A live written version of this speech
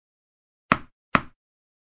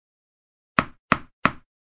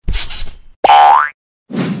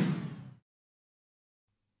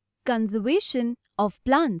Conservation of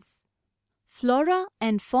plants, flora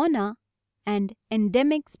and fauna, and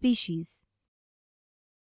endemic species.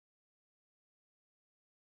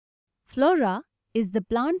 Flora is the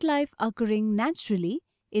plant life occurring naturally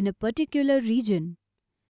in a particular region.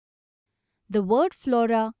 The word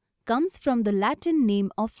flora comes from the Latin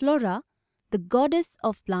name of Flora, the goddess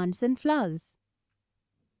of plants and flowers.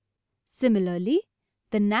 Similarly,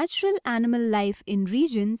 the natural animal life in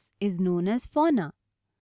regions is known as fauna.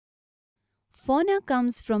 Fauna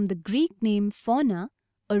comes from the Greek name Fauna,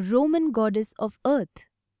 a Roman goddess of earth.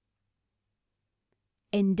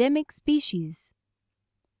 Endemic species.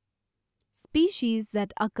 Species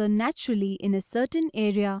that occur naturally in a certain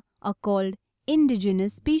area are called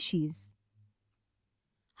indigenous species.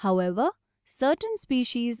 However, certain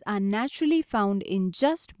species are naturally found in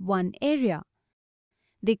just one area.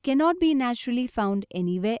 They cannot be naturally found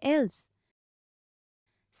anywhere else.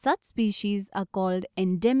 Such species are called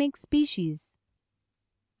endemic species.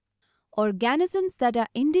 Organisms that are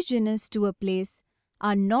indigenous to a place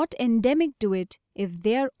are not endemic to it if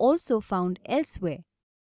they are also found elsewhere.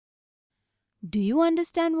 Do you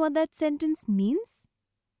understand what that sentence means?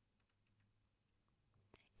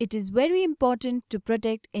 It is very important to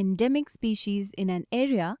protect endemic species in an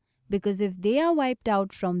area because if they are wiped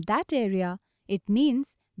out from that area, it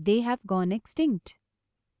means they have gone extinct.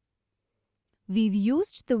 We've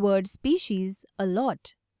used the word species a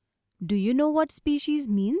lot. Do you know what species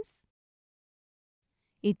means?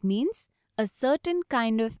 It means a certain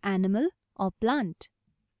kind of animal or plant.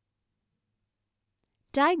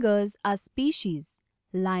 Tigers are species.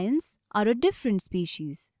 Lions are a different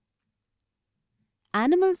species.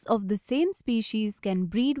 Animals of the same species can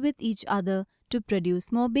breed with each other to produce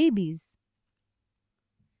more babies.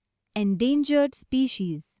 Endangered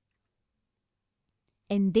species.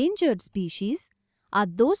 Endangered species are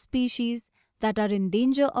those species that are in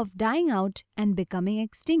danger of dying out and becoming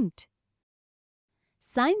extinct.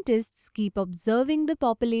 Scientists keep observing the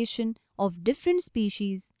population of different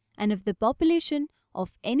species, and if the population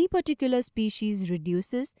of any particular species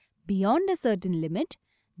reduces beyond a certain limit,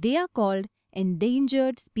 they are called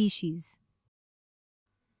endangered species.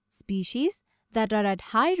 Species that are at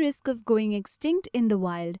high risk of going extinct in the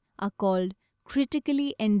wild are called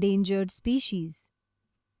critically endangered species.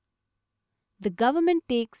 The government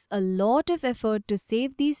takes a lot of effort to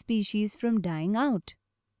save these species from dying out.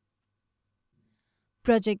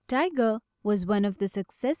 Project Tiger was one of the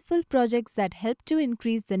successful projects that helped to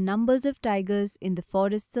increase the numbers of tigers in the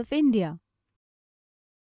forests of India.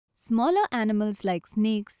 Smaller animals like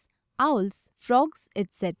snakes, owls, frogs,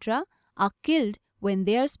 etc. are killed when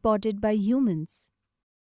they are spotted by humans.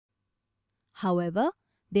 However,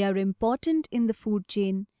 they are important in the food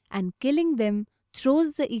chain and killing them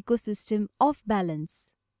throws the ecosystem off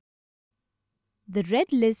balance. The Red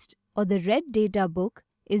List or the Red Data Book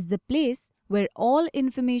is the place where all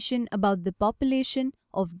information about the population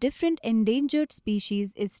of different endangered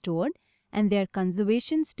species is stored and their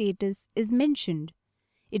conservation status is mentioned.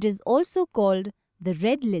 It is also called the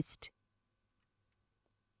Red List.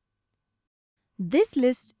 This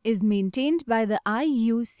list is maintained by the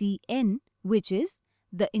IUCN, which is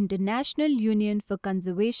the International Union for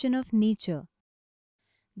Conservation of Nature.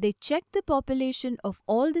 They check the population of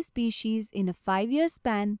all the species in a 5-year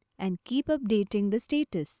span and keep updating the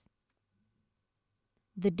status.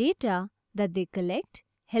 The data that they collect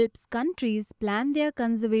helps countries plan their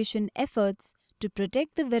conservation efforts to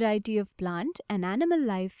protect the variety of plant and animal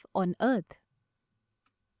life on Earth.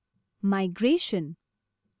 Migration.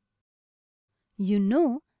 You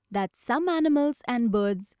know that some animals and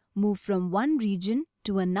birds move from one region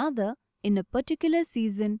to another in a particular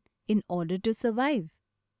season in order to survive.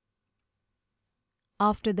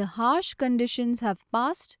 After the harsh conditions have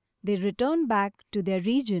passed, they return back to their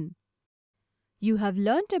region. You have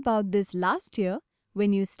learnt about this last year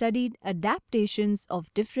when you studied adaptations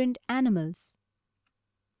of different animals.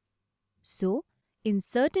 So, in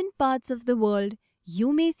certain parts of the world,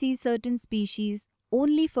 you may see certain species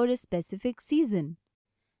only for a specific season.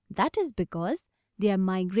 That is because they are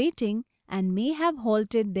migrating and may have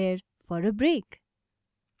halted there for a break.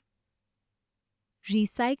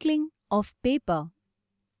 Recycling of paper.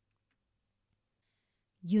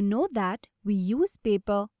 You know that we use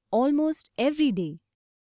paper almost every day.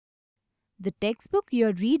 The textbook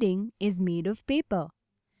you're reading is made of paper.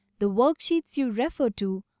 The worksheets you refer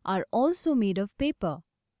to are also made of paper.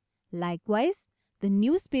 Likewise, the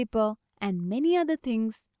newspaper and many other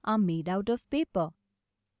things are made out of paper.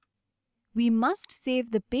 We must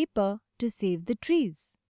save the paper to save the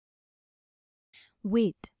trees.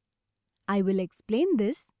 Wait, I will explain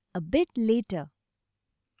this a bit later.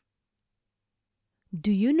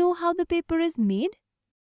 Do you know how the paper is made?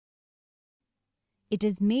 It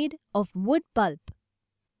is made of wood pulp.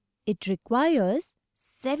 It requires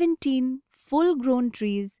 17 full-grown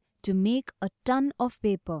trees to make a ton of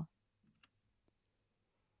paper.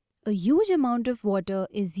 A huge amount of water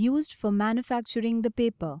is used for manufacturing the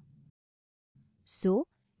paper. So,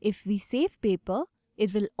 if we save paper,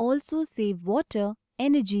 it will also save water,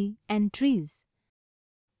 energy, and trees.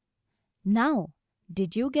 Now,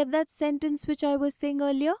 did you get that sentence which I was saying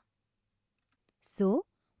earlier? So,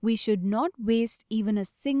 we should not waste even a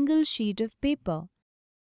single sheet of paper.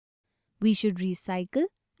 We should recycle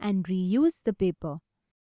and reuse the paper.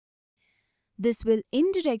 This will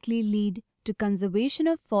indirectly lead to conservation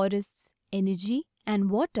of forests, energy, and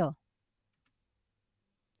water.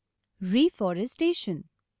 Reforestation.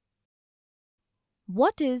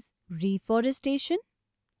 What is reforestation?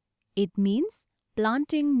 It means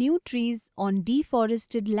planting new trees on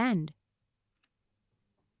deforested land.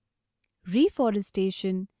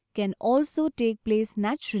 Reforestation can also take place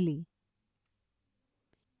naturally.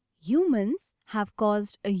 Humans have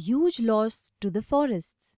caused a huge loss to the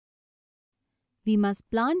forests. We must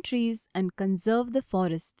plant trees and conserve the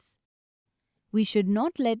forests. We should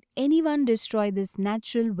not let anyone destroy this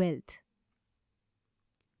natural wealth.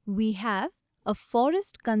 We have a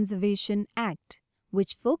Forest Conservation Act,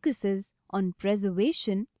 which focuses on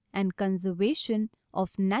preservation and conservation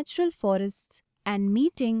of natural forests and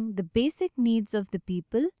meeting the basic needs of the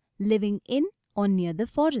people living in or near the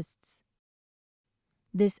forests.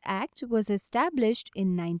 This act was established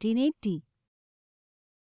in 1980.